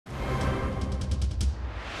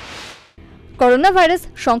Corona virus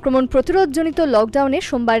সংক্রমণ প্রতিরোধজনিত লকডাউনে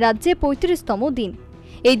সোমবার রাজ্যে ৩৫তম দিন।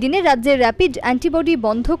 এই দিনে রাজ্যের র্যাপিড অ্যান্টিবডি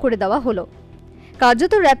বন্ধ করে দেওয়া হলো।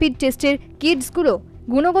 কার্যত র্যাপিড টেস্টের কিটসগুলো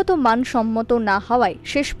গুণগত মানসম্মত না হওয়ায়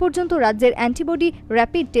শেষ পর্যন্ত রাজ্যের অ্যান্টিবডি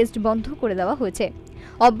র্যাপিড টেস্ট বন্ধ করে দেওয়া হয়েছে।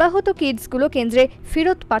 অব্যাহত কিটসগুলো কেন্দ্রে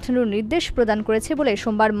ফেরত পাঠানোর নির্দেশ প্রদান করেছে বলে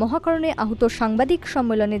সোমবার মহাকরণে আহত সাংবাদিক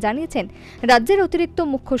সম্মেলনে জানিয়েছেন রাজ্যের অতিরিক্ত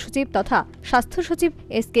মুখ্য সচিব তথা স্বাস্থ্য সচিব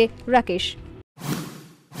SK Rakesh.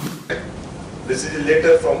 This is a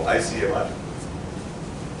letter from ICMR.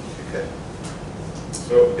 Okay.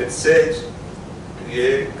 So it says ये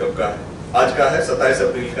कब का है? आज का है 27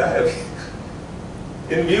 अप्रैल का है अभी।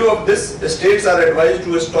 In view of this, the states are advised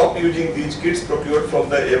to stop using these kits procured from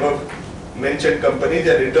the above mentioned companies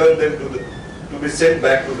and return them to be sent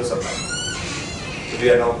back to the supplier. So we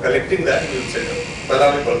are now collecting that. We will send them.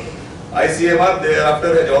 ICMR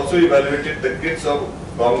thereafter has also evaluated the kits of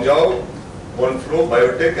Vanguard, Vanguard,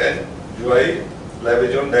 Biotech and UI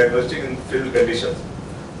Labazon diagnostic in field conditions.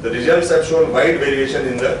 The results have shown wide variation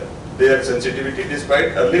in their sensitivity despite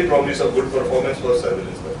early promise of good performance for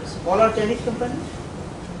surveillance purposes. All are Chinese companies?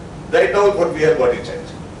 Right now what we have got in China.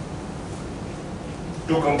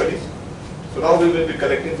 2 companies. So now we will be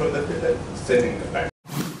collecting from the field and sending them back.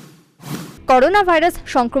 Corona virus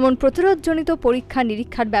সংক্রমণ প্রতিরোধজনিত পরীক্ষা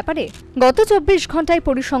নিরীক্ষার ব্যাপারে গত 24 ঘন্টায়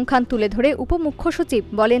পরিসংখ্যান তুলে ধরে উপমুখ্য সচিব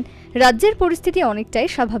বলেন, রাজ্যের পরিস্থিতি অনেকটাই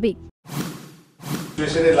স্বাভাবিক।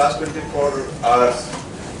 Situation in last 24 hours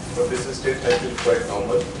for this state has been quite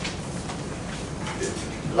normal.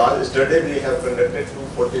 Yesterday we have conducted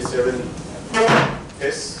 247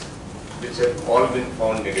 tests which have all been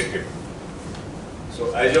found negative. So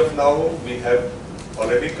as of now we have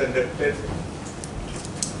already conducted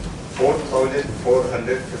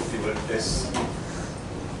 4,451 tests,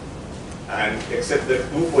 and except the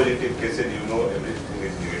 2 positive cases, you know, everything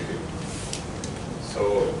is negative. So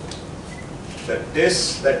the tests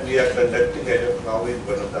that we are conducting as of now is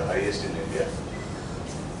one of the highest in India.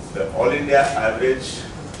 The all India average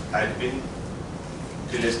has been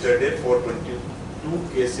till yesterday 422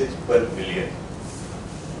 cases per million,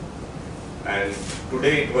 and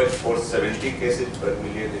today it was 470 cases per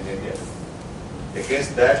million in India.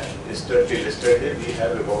 Against that, till yesterday we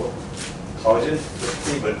have about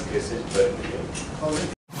 1,051 cases per million.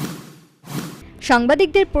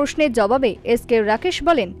 সাংবাদিকদের প্রশ্নের জবাবে SK Rakesh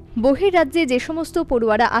বলেন, বহির্রাজ্যে যে সমস্ত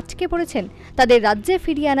পড়ুয়ারা আটকে পড়েছেন তাদের রাজ্যে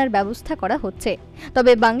ফিরিয়ে আনার ব্যবস্থা করা হচ্ছে।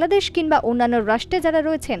 তবে বাংলাদেশ কিংবা অন্যান্য রাষ্ট্রে যারা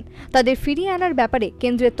রয়েছেন তাদের ফিরিয়ে আনার ব্যাপারে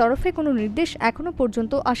কেন্দ্রের তরফে কোনো নির্দেশ এখনো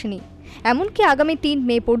পর্যন্ত আসেনি। এমনকি আগামী 3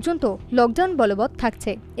 মে পর্যন্ত লকডাউন বলবৎ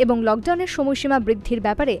থাকছে এবং লকডাউনের সময়সীমা বৃদ্ধির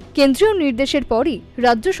ব্যাপারে কেন্দ্রীয় নির্দেশের পরই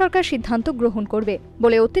রাজ্য সরকার সিদ্ধান্ত গ্রহণ করবে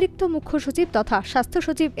বলে অতিরিক্ত মুখ্য সচিব তথা স্বাস্থ্য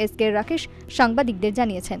সচিব এসকে রাকেশ সাংবাদিকদের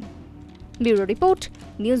জানিয়েছেন। Bureau report,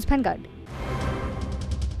 news vanguard.